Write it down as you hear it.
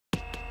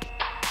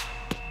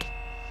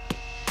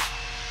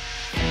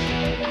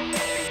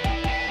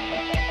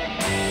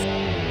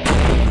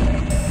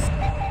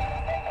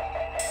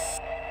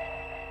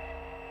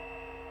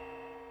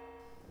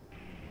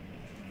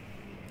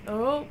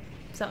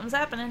Something's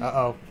happening.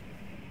 Uh-oh.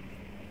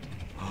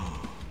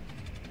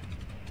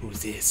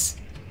 Who's this?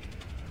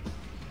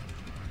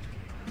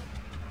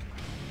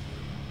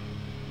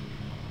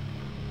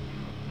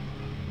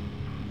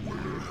 Where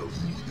have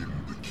you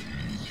hidden the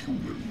key,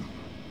 human?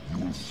 You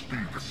will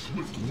speak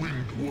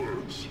swift-winged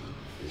words,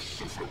 or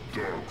suffer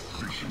dark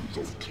visions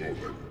of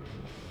torment.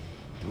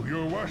 Do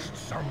your worst,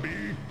 zombie.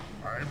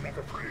 I'm not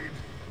afraid.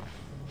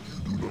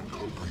 You do not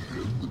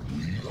comprehend that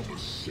we are the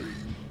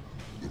same.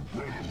 The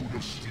Brotherhood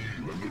of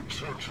Steel and the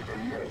Church of the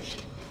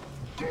Lost,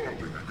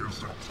 guarding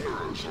against the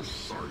terrors of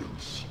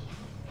science.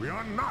 We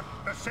are not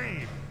the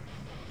same.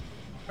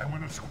 And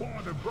when a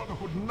squad of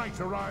Brotherhood Knights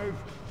arrive,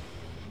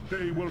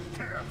 they will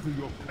tear through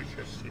your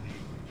precious city,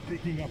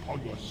 digging up all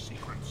your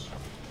secrets.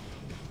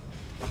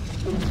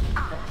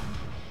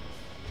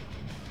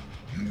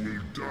 You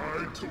will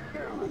die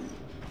tomorrow,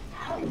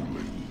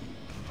 howling.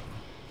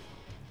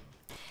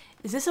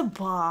 Is this a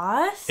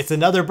boss? It's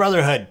another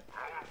Brotherhood.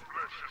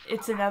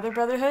 It's another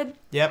Brotherhood?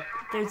 Yep.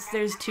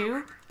 There's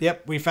two?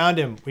 Yep, we found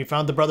him. We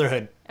found the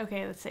Brotherhood.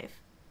 Okay, that's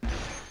safe.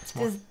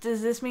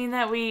 Does this mean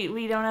that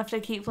we don't have to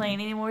keep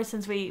playing anymore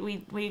since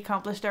we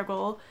accomplished our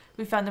goal?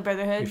 We found the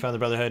Brotherhood? We found the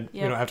Brotherhood.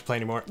 Yep. We don't have to play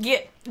anymore. Yeah.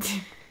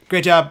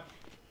 Great job.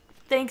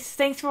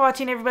 Thanks for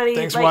watching, everybody.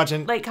 Thanks for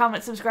watching. Like,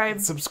 comment,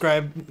 subscribe.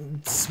 Subscribe.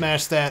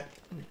 Smash that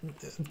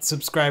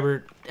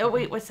subscriber. Oh,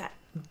 wait, what's that?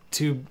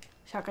 To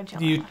Shotgun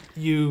channel.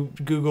 You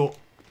Google.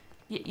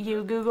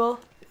 You Google?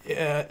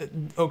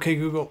 Okay,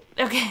 Google.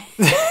 Okay.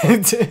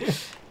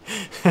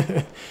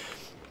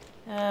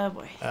 Oh,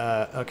 boy.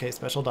 Okay,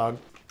 special dog.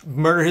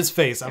 Murder his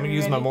face. I'm going to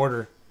use my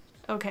mortar.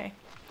 Okay.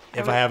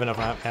 If I have enough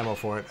ammo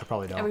for it. I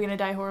probably don't. Are we going to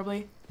die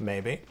horribly?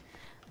 Maybe.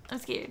 I'm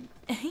scared.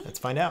 Let's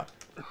find out.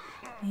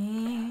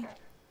 Oh,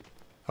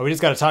 we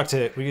just got to talk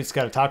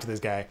to this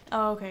guy.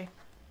 Oh, okay.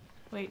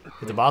 Wait.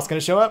 Is the boss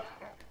going to show up?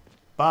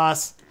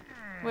 Boss.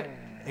 What?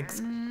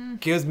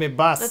 Excuse me,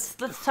 boss.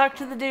 Let's talk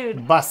to the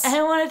dude. Boss.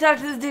 I want to talk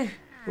to the dude.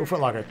 Ooh,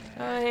 footlocker.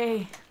 Oh,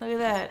 hey. Look at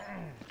that.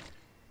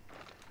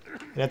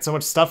 It had so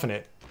much stuff in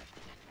it.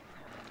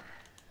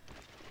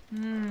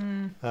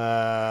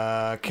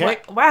 Okay.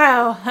 Wait,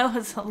 wow, that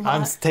was a lot.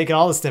 I'm taking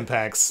all the stim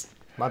packs.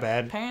 My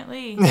bad.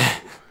 Apparently.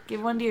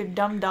 Give one to your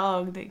dumb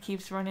dog that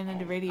keeps running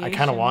into radiation. I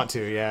kind of want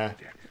to, yeah.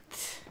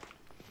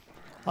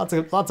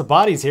 Lots of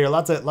bodies here.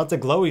 Lots of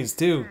glowies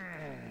too.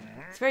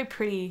 It's very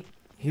pretty.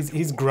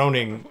 He's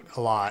groaning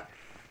a lot.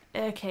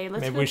 Okay,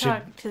 let's Maybe go we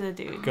talk should to the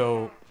dude.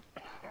 Go.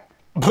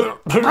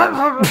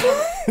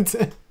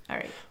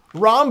 Alright.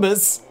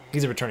 Rhombus.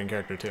 He's a returning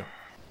character too.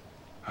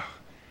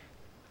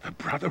 The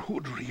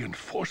Brotherhood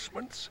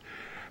reinforcements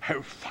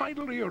have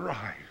finally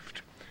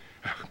arrived.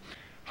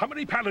 How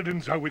many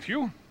paladins are with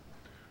you?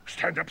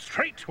 Stand up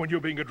straight when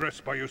you're being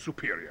addressed by your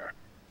superior.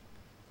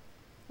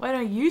 Why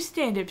don't you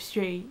stand up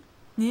straight?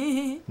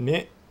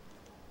 Meh.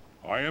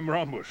 I am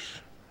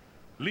Rhombus,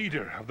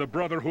 leader of the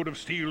Brotherhood of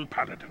Steel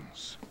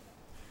Paladins.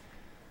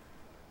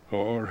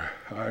 Or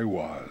I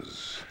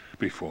was,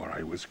 before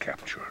I was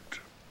captured.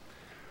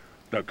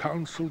 The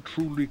Council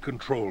truly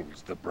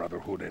controls the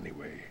Brotherhood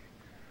anyway,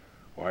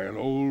 while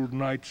old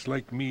knights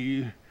like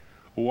me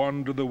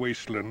wander the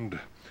wasteland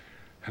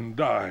and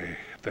die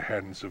at the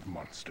hands of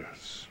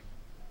monsters.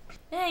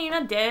 Yeah, you're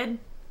not dead.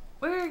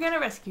 We're gonna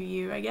rescue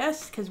you, I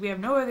guess, because we have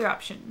no other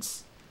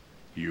options.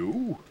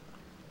 You?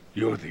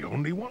 You're the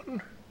only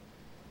one?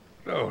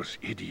 Those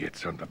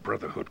idiots on the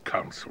Brotherhood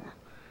Council.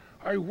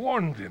 I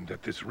warned them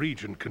that this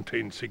region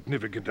contains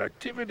significant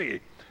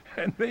activity,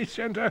 and they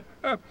sent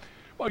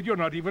well, you're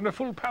not even a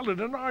full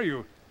paladin, are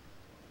you?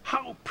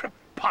 How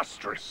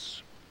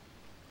preposterous!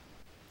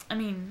 I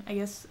mean, I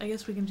guess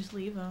we can just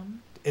leave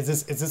them.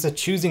 Is this a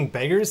choosing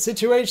beggars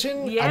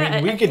situation? Yeah,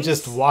 I mean, we could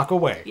just walk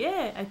away.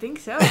 Yeah, I think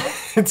so.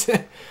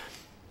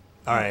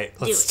 All right,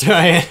 let's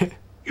try it.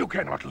 You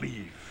cannot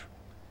leave.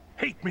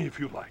 Hate me if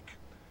you like.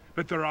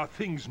 But there are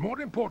things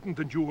more important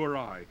than you or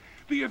I.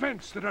 The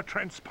events that are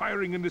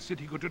transpiring in the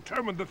city could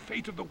determine the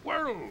fate of the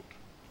world.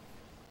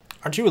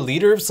 Aren't you a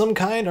leader of some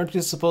kind? Aren't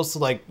you supposed to,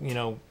 like, you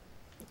know,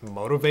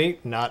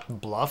 motivate, not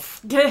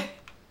bluff?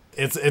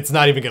 It's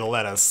not even gonna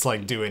let us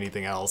like do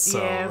anything else.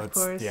 So yeah, of let's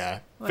course.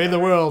 Fade the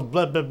world,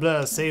 blah blah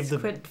blah. Save the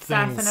quit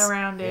things. faffing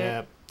around it.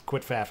 Yeah,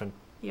 quit faffing.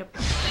 Yep.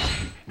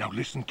 Now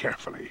listen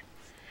carefully.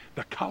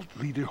 The cult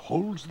leader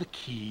holds the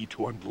key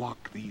to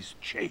unlock these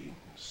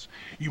chains.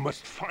 You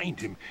must find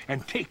him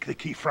and take the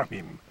key from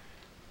him.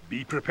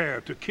 Be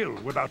prepared to kill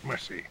without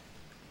mercy.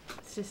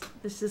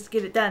 Let's just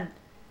get it done.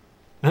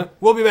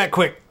 We'll be back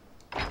quick.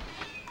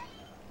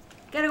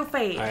 Gotta go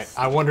fast.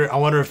 All right. I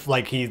wonder if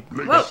like he.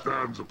 Lady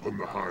stands upon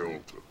the high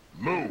altar.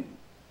 Lo,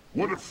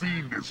 what a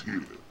fiend is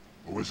here?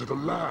 Or is it a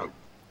lamb?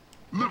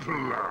 Little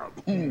lamb,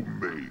 who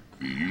made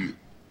thee?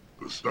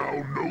 Dost thou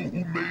know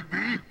who made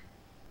thee?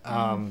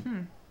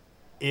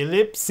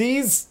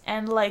 Ellipses.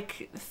 And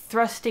like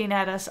thrusting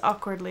at us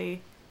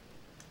awkwardly.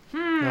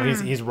 No,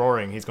 he's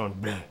roaring. He's going.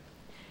 Bleh.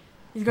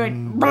 He's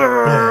going.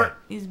 Brrr.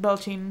 He's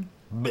belching.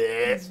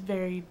 Bleh. He's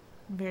very,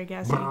 very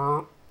gassy.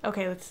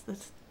 Okay, let's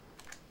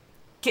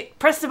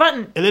press the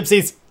button.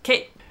 Ellipses.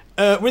 Okay.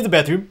 Where's the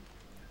bathroom?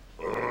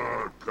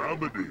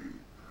 calamity.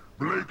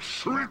 Blake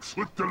shrieks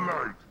with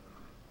delight.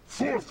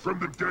 Forth from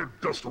the dead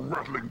dust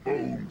rattling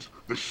bones,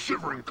 the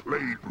shivering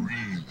clay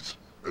breathes,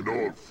 and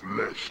all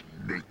flesh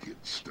naked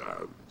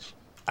stands.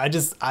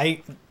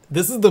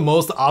 This is the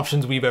most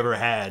options we've ever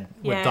had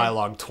with Yeah.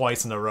 dialogue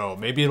twice in a row.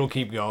 Maybe it'll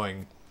keep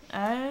going.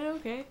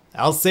 Okay.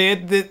 I'll say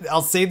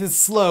this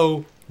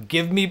slow.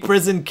 Give me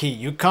prison key.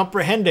 You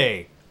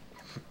comprehende?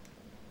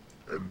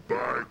 And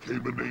by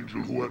came an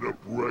angel who had a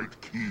bright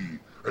key,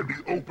 and he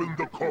opened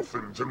the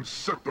coffins and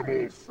set them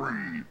all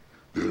free.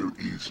 There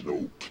is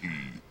no key,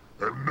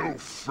 and no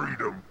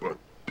freedom but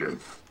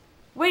death.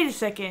 Wait a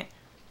second.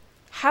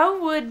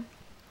 How would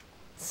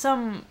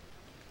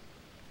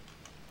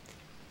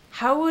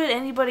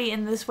anybody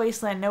in this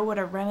wasteland know what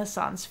a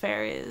Renaissance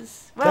fair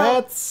is?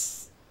 Well,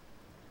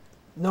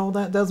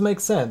 that does make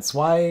sense.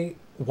 Why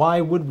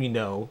would we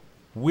know?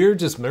 We're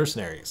just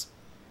mercenaries.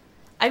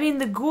 I mean,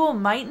 the ghoul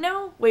might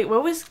know. Wait,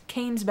 what was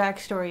Cain's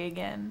backstory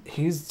again?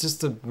 He's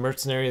just a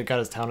mercenary that got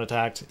his town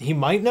attacked. He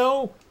might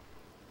know.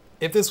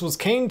 If this was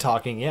Cain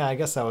talking, yeah, I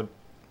guess that would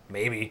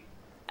maybe.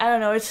 I don't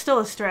know. It's still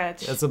a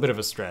stretch. That's a bit of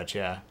a stretch,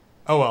 yeah.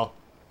 Oh well,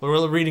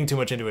 we're reading too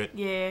much into it.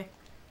 Yeah.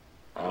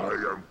 I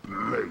am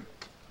Blake,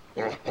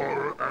 a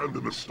horror and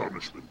an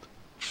astonishment,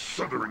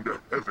 shuddering the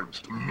heavens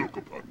to look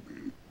upon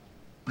me.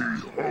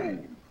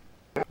 Behold.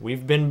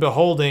 We've been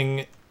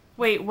beholding.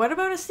 Wait, what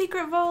about a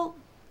secret vault?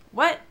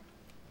 What?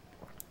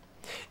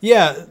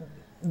 Yeah,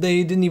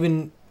 they didn't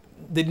even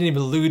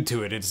allude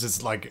to it. It's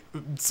just like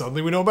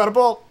something we know about a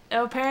vault.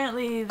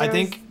 Apparently, I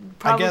there's guess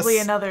probably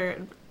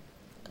another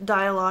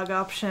dialogue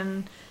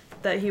option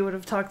that he would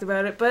have talked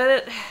about it.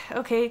 But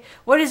okay,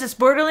 what is this,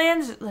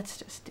 Borderlands? Let's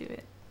just do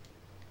it.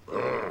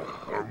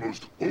 Our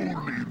most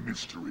holy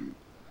mystery.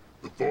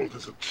 The vault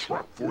is a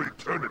trap for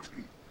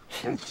eternity,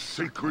 both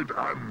sacred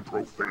and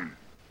profane.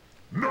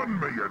 None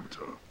may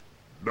enter.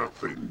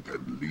 Nothing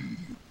can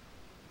leave.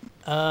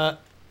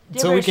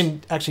 So we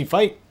can actually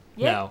fight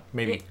Yeah. now,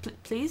 maybe. Yeah,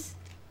 please?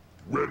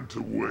 Went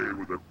away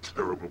with a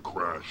terrible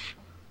crash.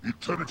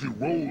 Eternity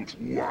rolls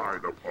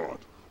wide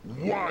apart,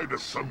 wide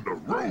asunder,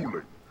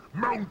 rolling,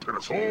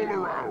 mountainous all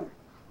around,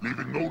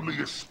 leaving only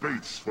a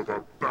space for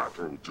the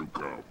battle to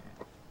come.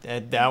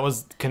 That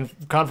was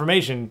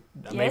confirmation,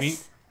 maybe.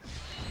 Yes.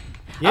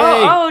 Yay!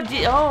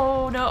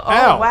 Oh no! Oh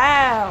Ow.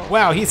 wow!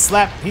 Wow, he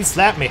slapped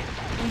me.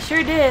 He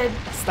sure did.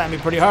 Slapped me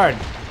pretty hard.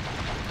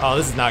 Oh,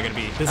 this is not gonna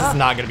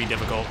be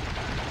difficult.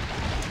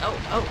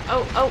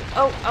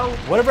 Oh!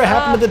 Whatever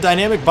happened to the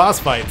dynamic boss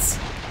fights?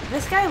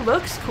 This guy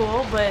looks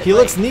cool, but He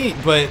looks neat,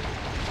 but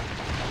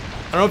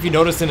I don't know if you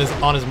noticed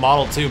on his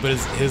model too, but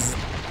his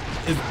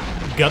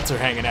guts are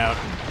hanging out.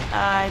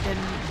 I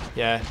didn't.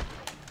 Yeah.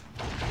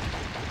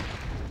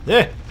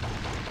 Yeah.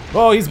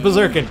 Oh, he's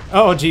berserking.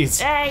 Oh,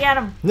 jeez. I got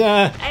him.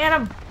 Nah, I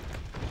got him.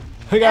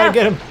 we gotta Ow.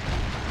 get him.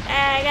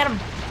 I got him.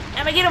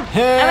 I'm gonna get him. I'm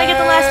gonna get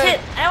the last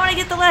hit. I want to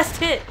get the last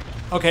hit.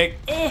 Okay.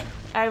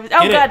 Oh Get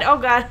god. it. Oh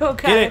god. Oh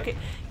god. Get it.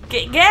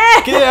 Okay.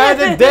 Get Get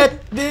out of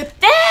the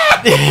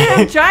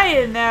I'm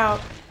trying now.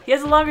 He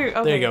has a longer.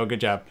 Okay. There you go.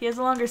 Good job. He has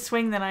a longer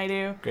swing than I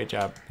do. Great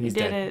job. He's He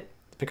did dead. it.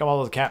 Pick up all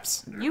those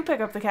caps. You pick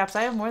up the caps.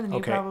 I have more than you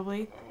Okay.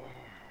 probably.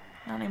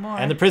 Not anymore.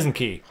 And the prison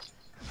key.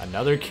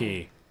 Another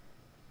key.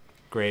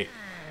 Great.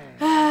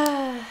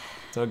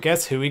 So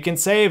guess who we can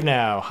save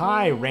now?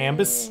 Hi,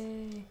 Rambus.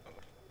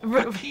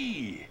 A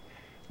key.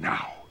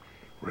 Now,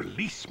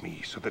 release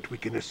me so that we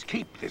can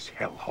escape this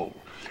hellhole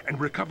and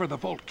recover the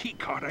vault key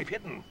card I've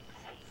hidden.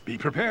 Be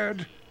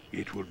prepared.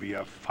 It will be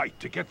a fight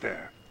to get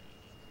there.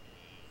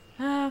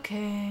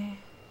 Okay.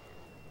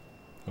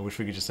 I wish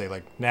we could just say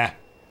like, nah.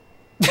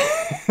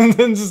 And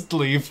then just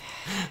leave.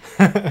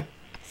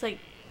 It's like,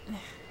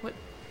 what?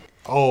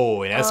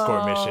 Oh, an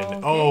escort mission.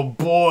 okay. Oh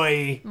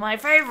boy. My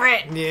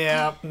favorite.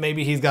 Yeah,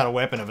 maybe he's got a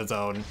weapon of his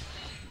own.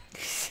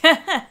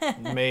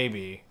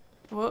 Maybe.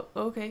 What?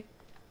 Okay.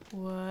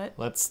 What?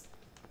 Let's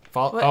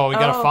follow. What? Oh, we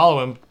gotta Oh.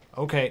 follow him.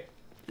 Okay.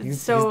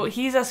 So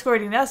he's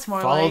escorting us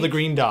more. Follow like. the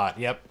green dot.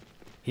 Yep.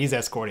 He's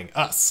escorting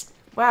us.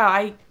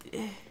 Wow.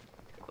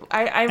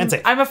 And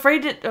safe. I'm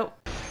afraid to. Oh.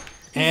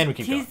 And we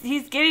keep going.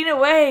 He's getting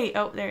away.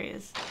 Oh, there he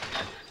is.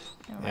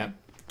 Never Yep. mind.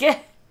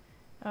 Get.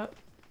 Oh.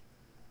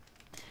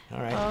 All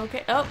right.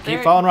 Okay. Oh. Keep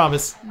there. following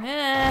Rhombus.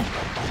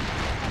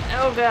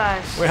 Oh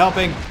gosh. We're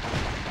helping.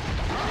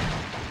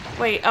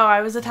 Wait. Oh,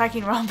 I was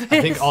attacking Rhombus. I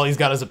think all he's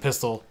got is a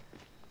pistol.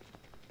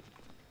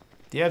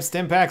 Do you have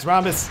stim packs,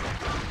 Rhombus?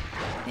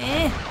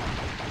 Eh.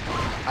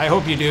 I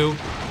hope you do.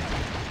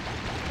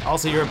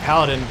 Also, you're a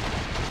paladin.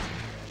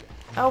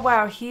 Oh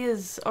wow, he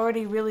is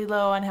already really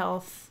low on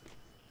health.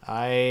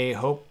 I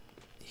hope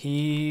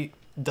he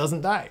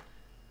doesn't die.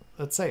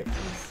 Let's save.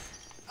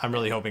 I'm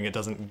really hoping it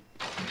doesn't.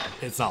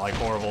 It's not like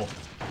horrible.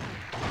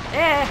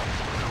 Eh.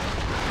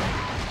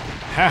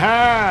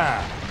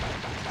 Haha!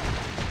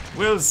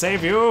 We'll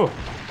save you.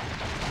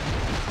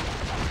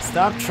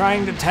 Stop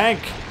trying to tank.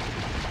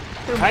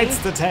 Who,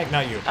 Kite's me? the tank,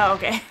 not you. Oh,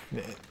 okay.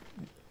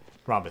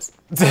 Rhombus.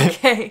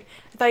 Okay.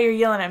 I thought you were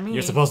yelling at me.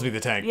 You're supposed to be the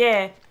tank.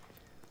 Yeah.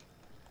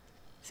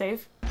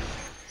 Save.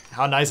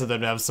 How nice of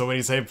them to have so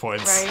many save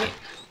points. Right.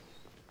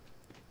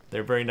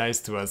 They're very nice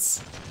to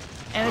us.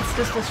 And it's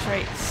just a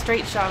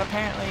straight shot,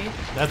 apparently.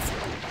 That's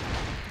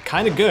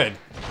kind of good.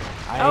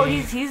 Oh,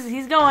 he's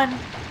going.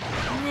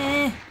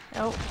 Nah.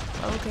 Oh,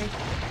 okay.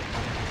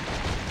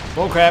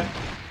 Bullcrap.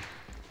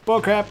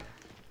 Bullcrap.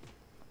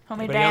 Homie,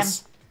 Anybody damn.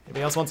 else?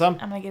 Anybody else want some?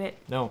 I'm gonna get it.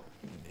 No.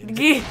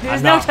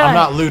 There's no time. I'm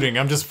not looting.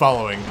 I'm just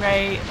following.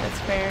 Right, that's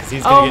fair.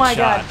 He's gonna Oh get my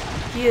shot.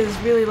 god, he is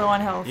really low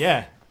on health.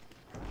 Yeah.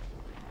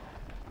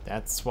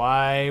 That's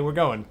why we're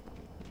going.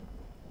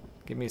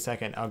 Give me a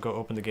second. I'll go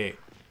open the gate.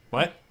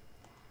 What?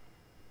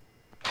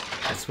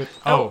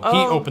 Oh, he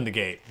opened the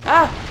gate.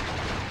 Ah!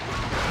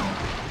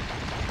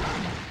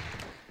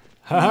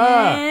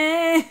 Haha!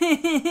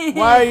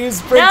 Why are you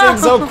sprinting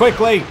so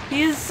quickly?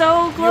 He's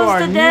so You close are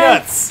to death.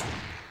 nuts!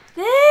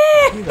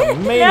 He's a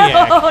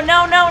maniac.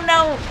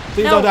 No.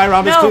 Please don't die,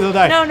 Rhombus. Please don't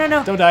die. No.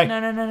 Don't die.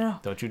 No.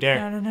 Don't you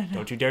dare. No.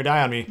 Don't you dare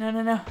die on me. No.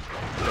 You No.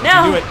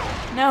 do it.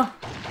 No.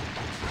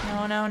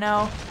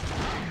 No.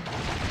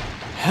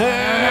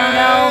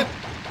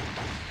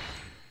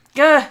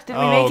 Good. Did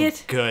we make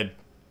it? Good.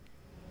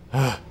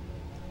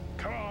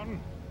 Come on.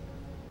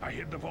 I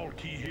hid the vault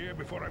key here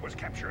before I was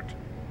captured.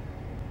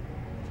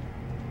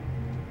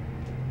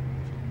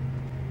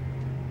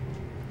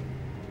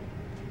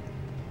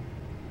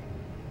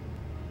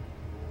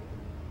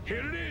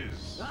 Here it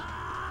is.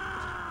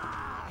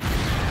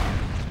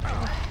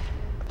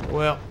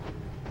 Well.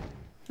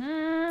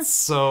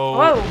 So.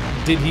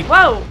 Whoa. Did he?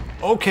 Whoa.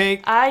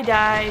 Okay. I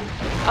died.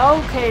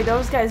 Okay,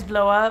 those guys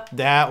blow up.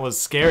 That was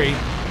scary.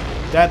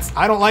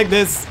 I don't like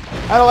this.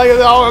 I don't like it.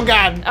 Oh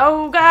god.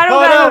 Oh god.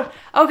 Oh,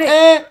 No.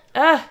 Okay.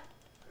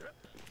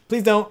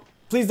 Please don't.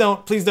 Please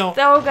don't. Please don't.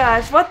 Oh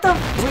gosh. What the?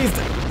 Please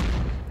don't.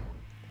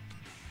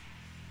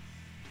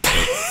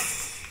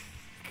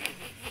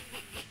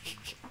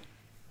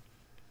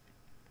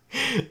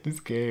 This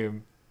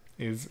game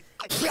is.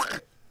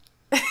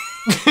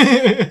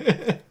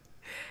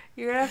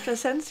 You're gonna have to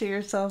censor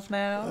yourself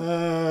now.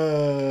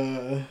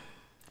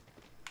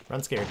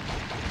 Run scared.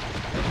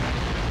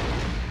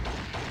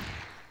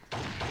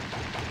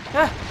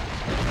 Ah.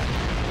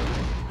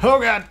 Oh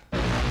god.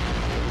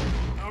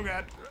 Oh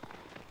god.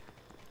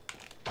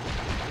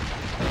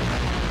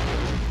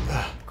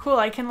 Cool.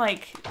 I can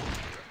like.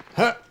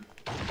 Huh.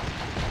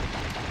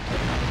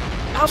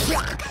 Oh.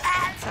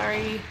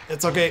 Sorry.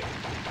 It's okay.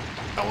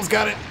 Almost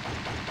got it.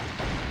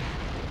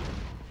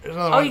 There's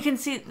another Oh, one. you can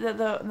see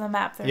the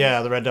map there.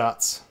 Yeah, the red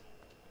dots.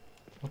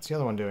 What's the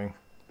other one doing?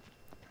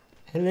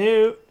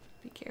 Hello.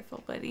 Be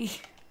careful, buddy.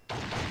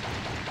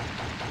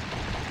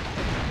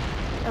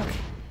 Okay.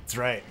 That's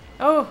right.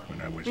 Oh,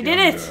 When I was we did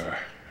it. younger,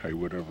 I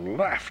would have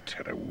laughed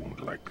at a wound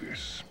like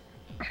this.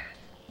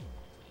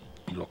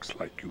 Looks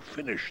like you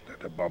finished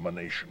that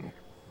abomination,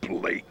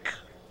 Blake.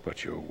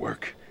 But your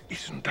work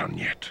isn't done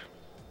yet.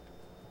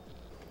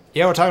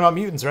 Yeah, we're talking about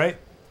mutants, right?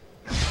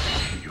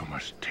 You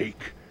must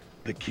take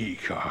the key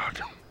card.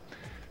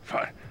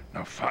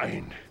 Now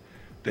find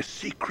the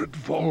secret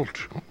vault.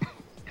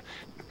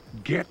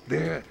 Get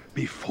there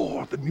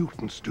before the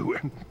mutants do,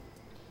 and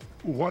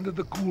one of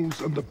the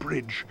ghouls on the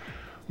bridge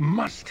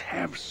must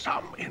have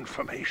some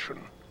information.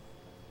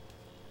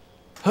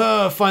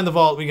 Find the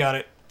vault. We got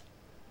it.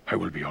 I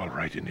will be all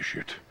right,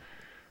 Initiate.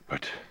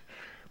 But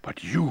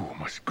you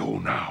must go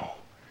now.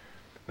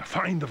 Now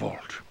find the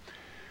vault.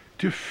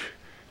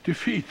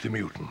 Defeat the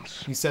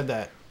mutants. You said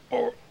that.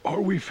 Or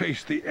we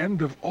face the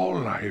end of all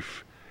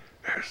life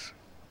as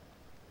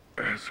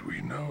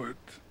we know it.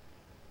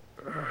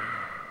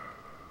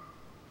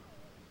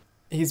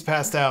 He's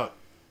passed out.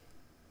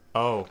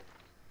 Oh.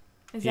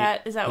 Is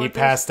that he what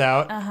passed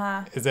out?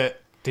 Uh-huh. Is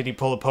it? Did he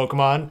pull a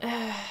Pokemon?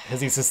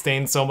 Has he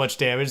sustained so much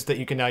damage that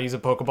you can now use a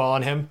Pokeball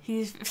on him?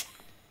 He's.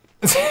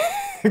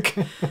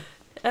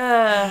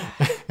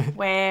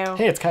 Wow.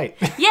 Hey, it's Kite.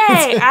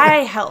 Yay!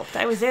 I helped.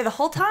 I was there the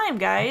whole time,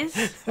 guys.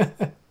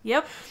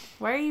 Yep.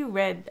 Why are you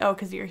red? Oh,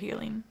 because you're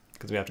healing.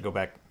 Because we have to go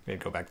back. We have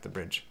to go back to the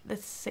bridge.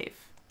 That's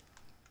safe.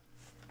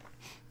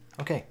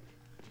 Okay.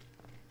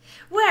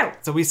 Wow.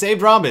 So we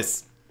saved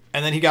Rhombus,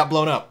 and then he got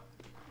blown up.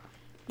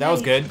 That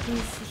was good.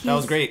 That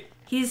was great.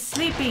 He's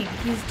sleeping.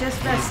 He's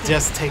just resting. He's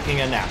just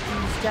taking a nap.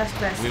 He's just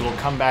resting. We will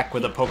come back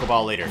with a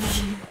Pokeball later.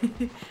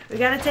 We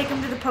gotta take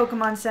him to the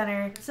Pokemon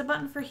Center. What's the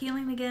button for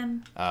healing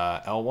again?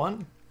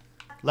 L1?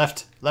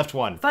 Left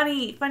one.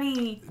 Funny.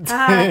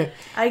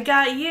 I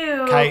got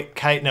you.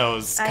 Kite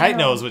knows. I Kite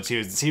know. knows what she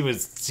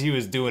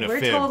was doing a We're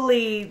fib.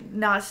 totally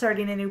not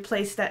starting a new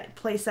play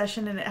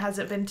session, and it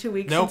hasn't been 2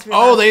 weeks Nope. since we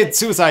Oh, last they played. had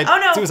suicide. Oh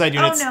no! Suicide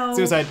units. Oh no!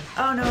 Suicide.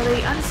 Oh no!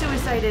 They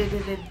unsuicided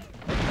it.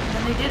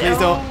 And they did. Please Oh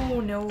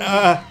don't. no!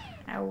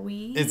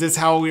 Owie. Is this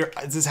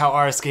how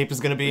our escape is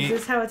gonna be? Is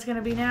this how it's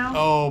gonna be now?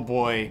 Oh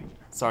boy.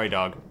 Sorry,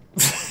 dog.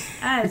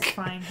 It's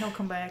fine. He'll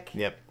come back.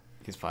 Yep.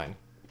 He's fine.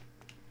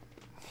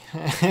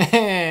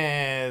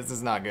 This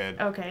is not good.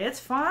 Okay, it's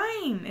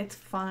fine. It's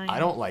fine. I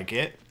don't like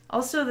it.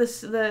 Also, the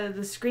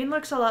screen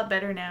looks a lot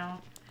better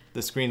now.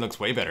 The screen looks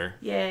way better.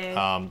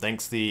 Yeah.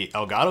 Thanks to the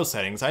Elgato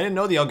settings. I didn't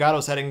know the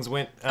Elgato settings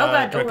went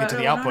God. directly to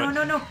the output.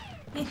 No.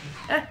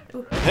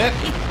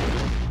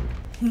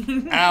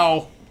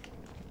 Ow.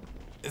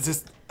 Is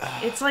this...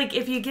 It's like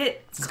if you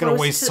get It's gonna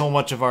waste so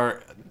much of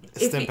our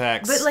stim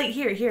packs. But like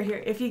here.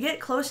 If you get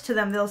close to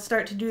them, they'll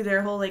start to do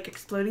their whole like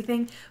explodey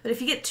thing. But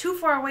if you get too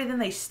far away, then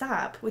they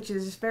stop, which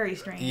is very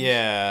strange.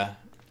 Yeah.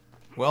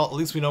 Well, at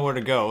least we know where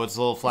to go. It's a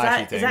little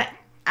flashy thing. Is that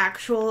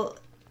actual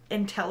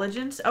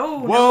intelligence? Oh.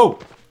 Whoa!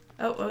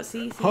 No. Oh,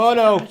 see. Oh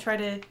no! I'm gonna try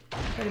to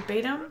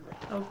bait him.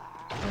 Oh.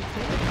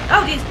 Okay.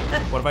 Oh,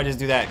 jeez. What if I just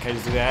do that? Can I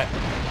just do that?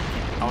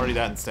 I want to do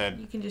that instead.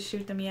 You can just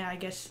shoot them. Yeah, I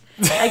guess.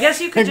 I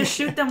guess you could just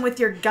shoot them with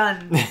your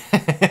gun.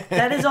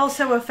 That is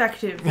also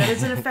effective. That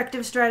is an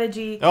effective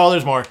strategy. Oh,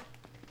 there's more.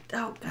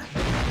 Oh, God.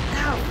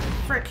 Ow,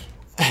 frick.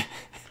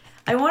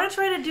 I want to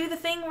try to do the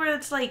thing where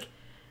it's like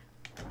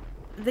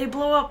they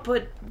blow up,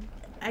 but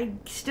I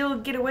still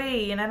get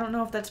away, and I don't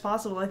know if that's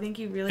possible. I think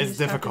you really It's just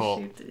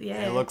difficult. have to shoot.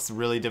 Yeah. It looks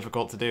really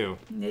difficult to do.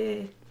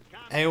 Yeah.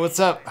 Hey,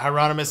 what's up?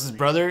 Hieronymus'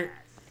 brother,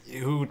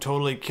 who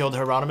totally killed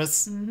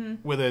Hieronymus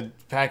with a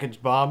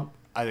packaged bomb.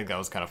 I think that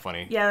was kind of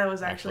funny. Yeah, that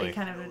was actually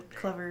kind of a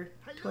clever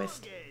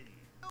twist.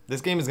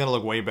 This game is going to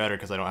look way better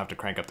because I don't have to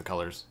crank up the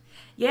colors.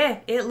 Yeah,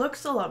 it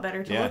looks a lot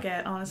better to look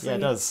at, honestly. Yeah,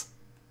 it does.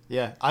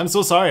 Yeah, I'm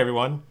so sorry,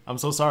 everyone. I'm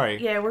so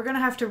sorry. Yeah, we're going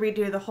to have to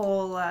redo the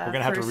whole... we're going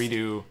to have to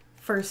redo...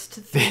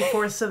 First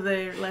 3/4 of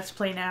the Let's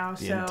Play now,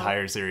 the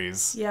entire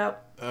series.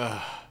 Yep.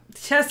 Ugh.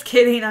 Just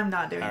kidding, I'm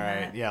not doing All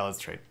right, that. yeah, let's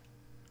trade.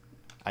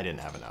 I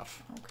didn't have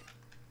enough. Okay.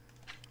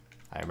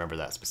 I remember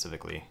that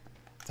specifically.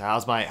 So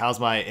how's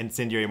my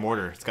incendiary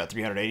mortar? It's got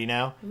 380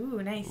 now.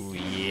 Ooh, nice. Ooh,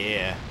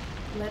 yeah.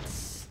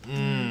 Let's...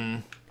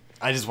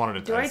 I just wanted to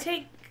Do test.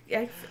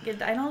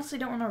 I honestly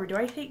don't remember. Do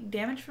I take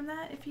damage from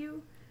that if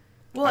you...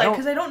 Well,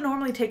 because I don't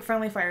normally take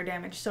friendly fire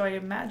damage, so I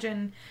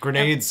imagine...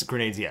 Grenades,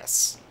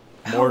 yes.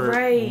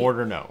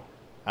 Mortar, no.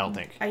 I don't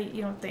think.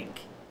 You don't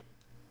think.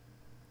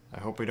 I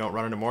hope we don't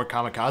run into more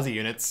kamikaze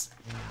units.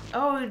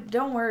 Oh,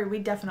 don't worry. We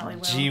definitely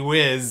will. Gee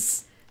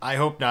whiz. I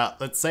hope not.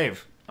 Let's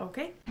save.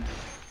 Okay.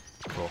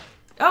 Cool.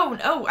 Oh,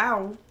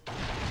 ow.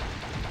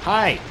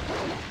 Hi.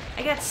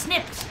 I got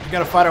snipped. We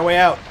gotta fight our way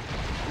out.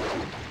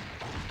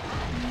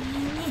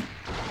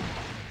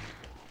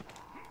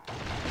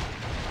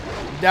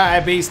 Die,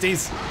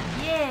 beasties.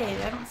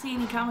 Yeah, I don't see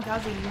any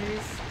kamikaze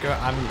users.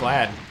 I'm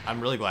glad. I'm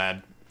really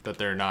glad that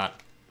they're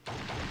not.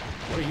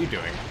 What are you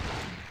doing?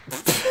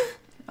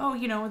 Oh,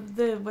 you know,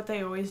 what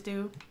they always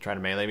do. Try to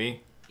melee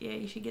me? Yeah,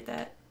 you should get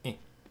that.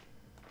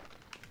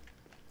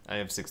 I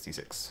have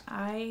 66.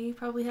 I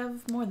probably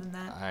have more than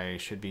that. I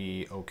should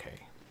be okay.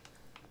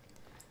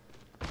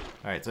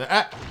 Alright, so...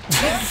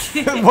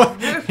 What?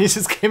 He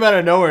just came out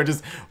of nowhere,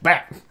 just...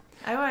 Bam!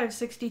 I have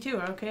 62.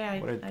 Okay,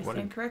 I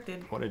stand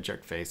corrected. What a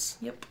jerk face.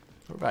 Yep.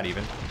 We're about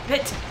even.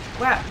 Hit!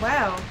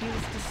 Wow. He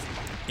was just...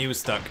 He was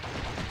stuck,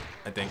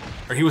 I think.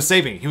 Or he was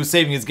saving. He was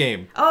saving his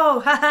game. Oh,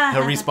 haha!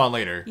 He'll respawn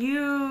later.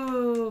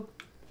 You...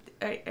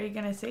 Are you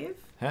gonna save?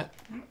 Huh?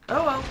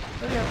 Oh, well.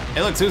 Okay.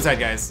 Hey, look, suicide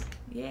guys.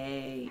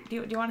 Yay.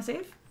 Do you want to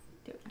save?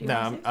 Do you No,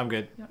 wanna save? I'm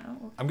good.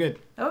 Oh. I'm good.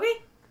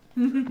 Okay.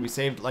 We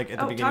saved, like, at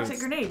the beginning. Toxic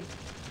grenade.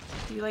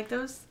 Do you like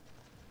those?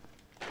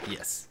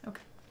 Yes.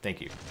 Okay.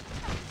 Thank you.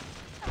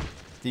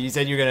 You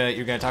said you're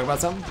gonna talk about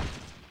something?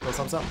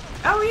 Something?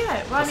 Oh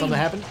yeah. Well, Something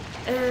happened?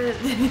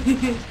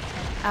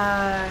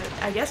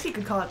 I guess you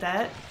could call it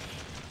that.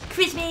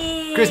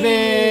 Christmas!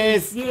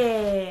 Christmas!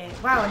 Yeah.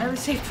 Wow, another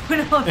save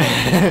point already.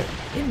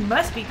 It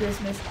must be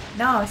Christmas.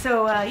 No,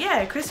 so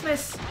yeah,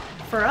 Christmas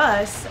for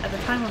us at the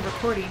time of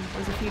recording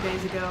was a few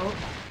days ago,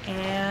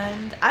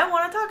 and I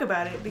want to talk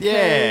about it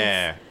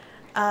because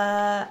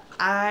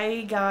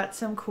I got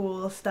some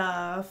cool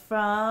stuff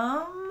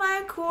from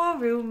my cool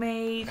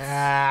roommates.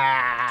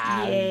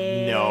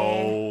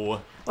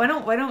 No. Why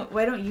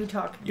don't you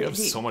talk? You have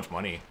so much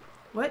money.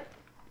 What?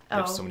 You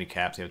have so many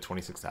caps. You have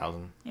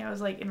 26,000. Yeah, I was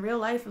like, in real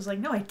life, I was like,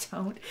 no, I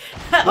don't.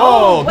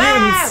 Whoa, wow!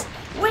 mutants!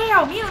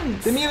 Wow,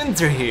 mutants! The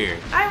mutants are here.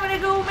 I'm gonna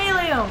go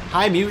melee them.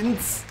 Hi,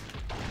 mutants.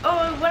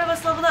 Oh, one of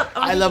us leveled up.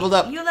 Oh, I leveled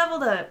up. You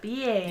leveled up.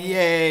 Yay.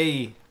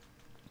 Yay.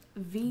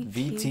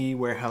 VT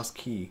warehouse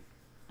key.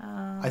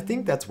 I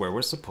think that's where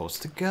we're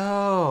supposed to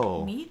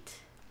go. Meat?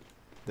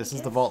 This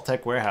is the Vault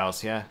Tech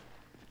warehouse, yeah.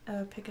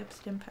 Pick up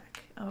stim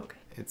pack. Oh, okay.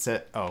 It's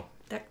at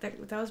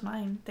That was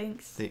mine.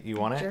 Thanks. You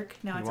want it? Jerk.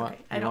 No, it's okay.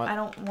 I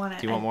don't want it.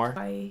 Do you want more?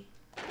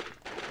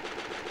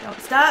 Don't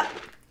stop.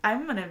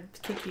 I'm gonna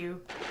kick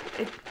you.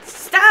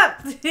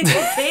 Stop!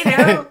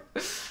 Caedo!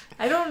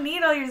 I don't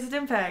need all your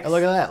stim packs. Oh,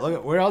 look at that. Look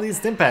at where all these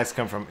stim packs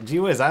come from. Gee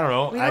whiz, I don't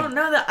know. We don't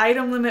know the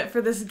item limit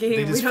for this game.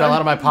 They just fell out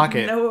of my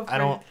pocket.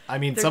 I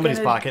mean somebody's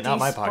pocket, not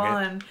my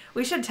pocket.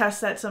 We should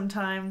test that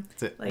sometime.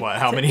 Like, what?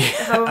 How many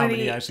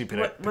actually pick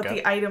up? What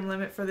the item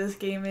limit for this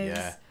game is.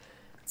 Yeah.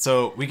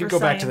 So we could go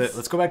back to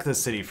let's go back to the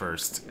city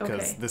first,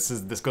 because Okay.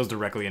 this goes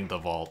directly into the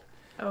vault.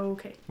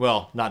 Okay.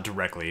 Well, not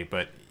directly,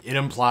 but it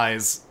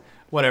implies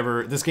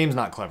whatever. This game's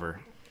not clever.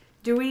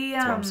 Do we?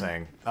 That's what I'm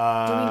saying. Do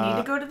we need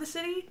to go to the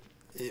city?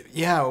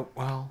 Yeah.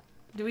 Well.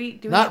 Do we?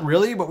 Not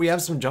really, but we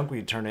have some junk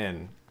we turn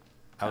in.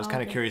 I was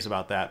kind of okay. curious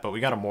about that, but we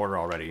got a mortar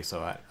already,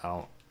 so I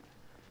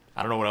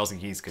don't know what else the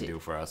keys could do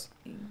for us.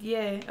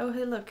 Yeah. Oh,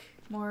 hey, look,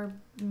 more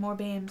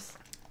BAMs.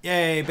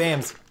 Yay,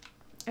 BAMs!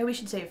 Hey, we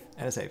should save.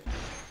 And a save.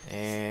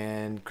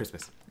 And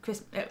Christmas.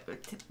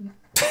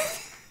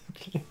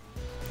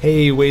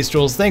 Hey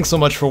Wastrels, thanks so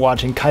much for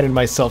watching Kite and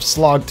myself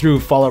slog through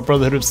Fallout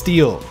Brotherhood of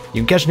Steel.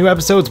 You can catch new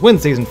episodes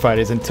Wednesdays and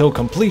Fridays until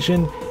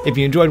completion. If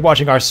you enjoyed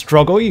watching our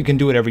struggle, you can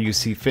do whatever you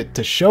see fit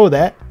to show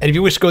that. And if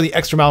you wish to go the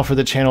extra mile for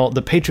the channel,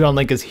 the Patreon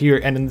link is here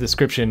and in the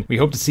description. We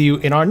hope to see you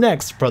in our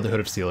next Brotherhood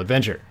of Steel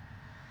adventure.